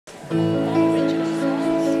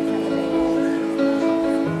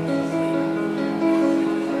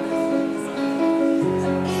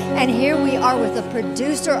And here we are with the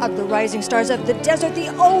producer of the Rising Stars of the Desert, the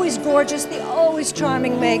always gorgeous, the always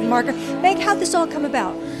charming Meg Marker. Meg, how'd this all come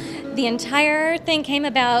about? The entire thing came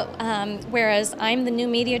about whereas I'm the new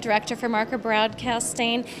media director for Marker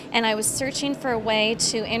Broadcasting, and I was searching for a way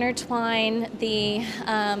to intertwine the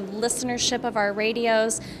listenership of our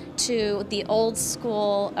radios to the old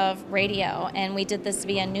school of radio. And we did this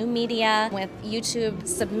via new media with YouTube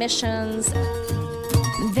submissions.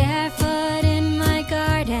 Barefoot in my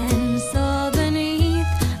garden, soul beneath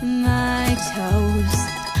my toes.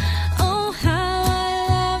 Oh, how I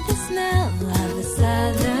love the smell of the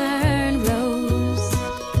southern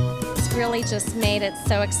rose. It's really just made it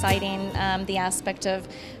so exciting, the aspect of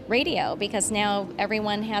radio, because now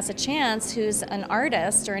everyone has a chance who's an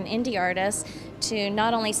artist or an indie artist to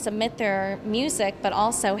not only submit their music but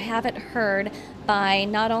also have it heard by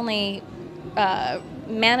not only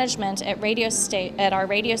management at our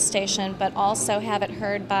radio station, but also have it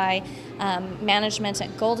heard by management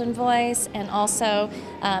at Golden Voice, and also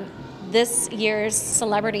this year's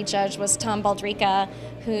celebrity judge was Tom Baldrica,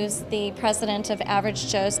 who's the president of Average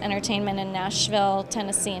Joe's Entertainment in Nashville,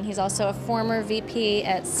 Tennessee, and he's also a former VP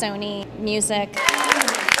at Sony Music.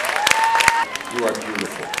 You are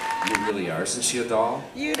beautiful. You really are. Isn't she a doll?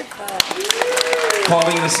 Beautiful.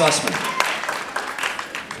 Pauline Sussman.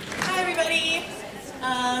 Hi, everybody.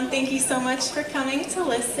 Thank you so much for coming to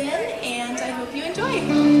listen, and I hope you enjoy.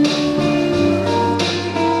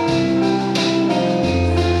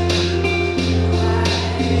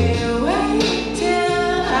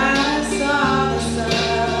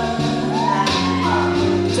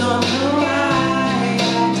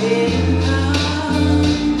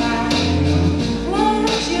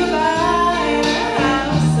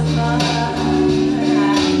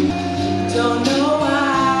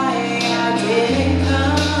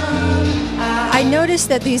 I noticed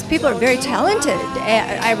that these people are very talented.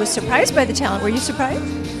 I was surprised by the talent. Were you surprised?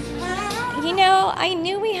 You know, I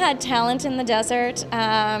knew we had talent in the desert.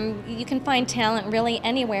 You can find talent really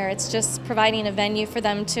anywhere. It's just providing a venue for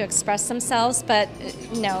them to express themselves. But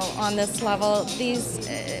no, on this level,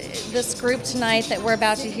 this group tonight that we're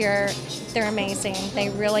about to hear, they're amazing. They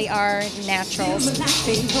really are naturals.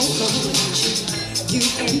 You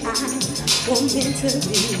and I were meant to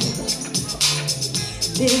be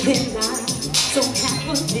living life so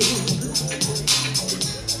happily.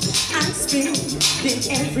 I'm spending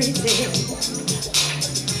every day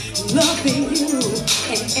loving you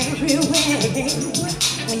in every way.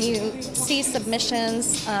 When you see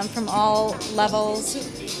submissions from all levels,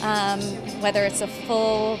 whether it's a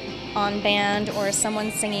full on band or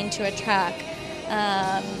someone singing to a track,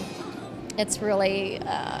 it's really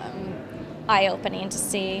eye-opening to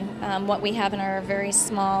see what we have in our very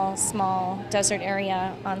small desert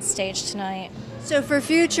area on stage tonight. So for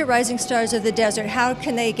future Rising Stars of the Desert, how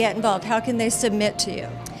can they get involved? How can they submit to you?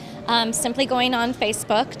 Simply going on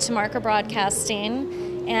Facebook to Marker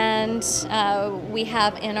Broadcasting, and we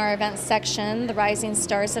have in our events section the Rising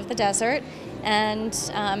Stars of the Desert, and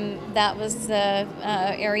that was the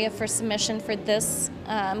area for submission for this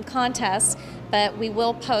contest. But we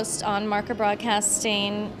will post on Marker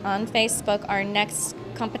Broadcasting on Facebook our next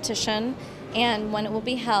competition and when it will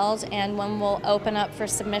be held and when we'll open up for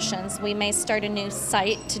submissions. We may start a new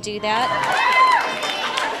site to do that.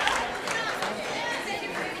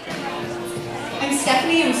 I'm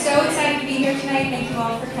Stephanie. I'm so excited to be here tonight. Thank you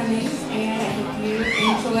all for coming, and I hope you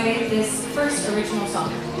enjoy this first original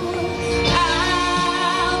song.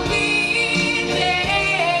 I'll be there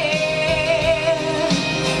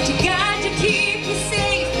to guide you, keep you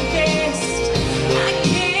safe the best I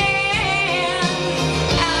can.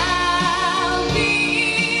 I'll be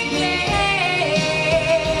there,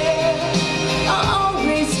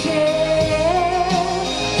 always there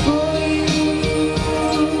for you.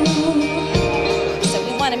 So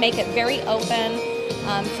we want to make it very open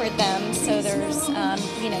for them, so there's,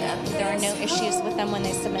 there are no issues with them when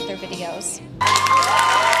they submit their videos.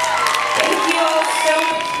 Thank you all so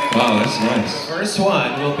much for Wow, that's nice. First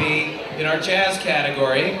one will be in our jazz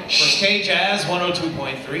category for K-Jazz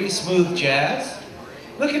 102.3, Smooth Jazz.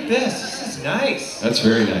 Look at this. This is nice. That's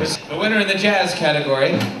very nice. The winner in the jazz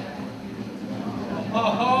category.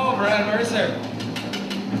 Oh, Brad Mercer.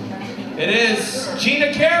 It is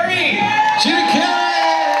Gina Carey. Gina Carey!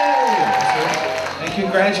 And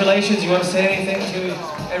congratulations. You want to say anything to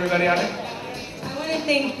everybody out there? I want to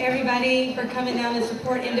thank everybody for coming down to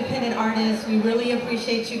support independent artists. We really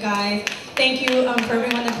appreciate you guys. Thank you for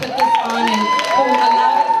everyone that put this on and who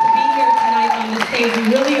allowed us to be here tonight on the stage. We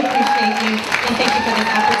really appreciate you, and thank you for this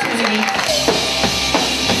opportunity.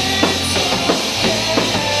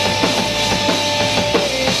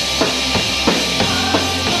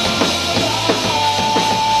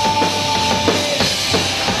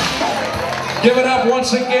 Give it up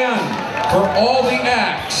once again for all the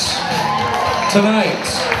acts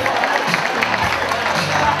tonight.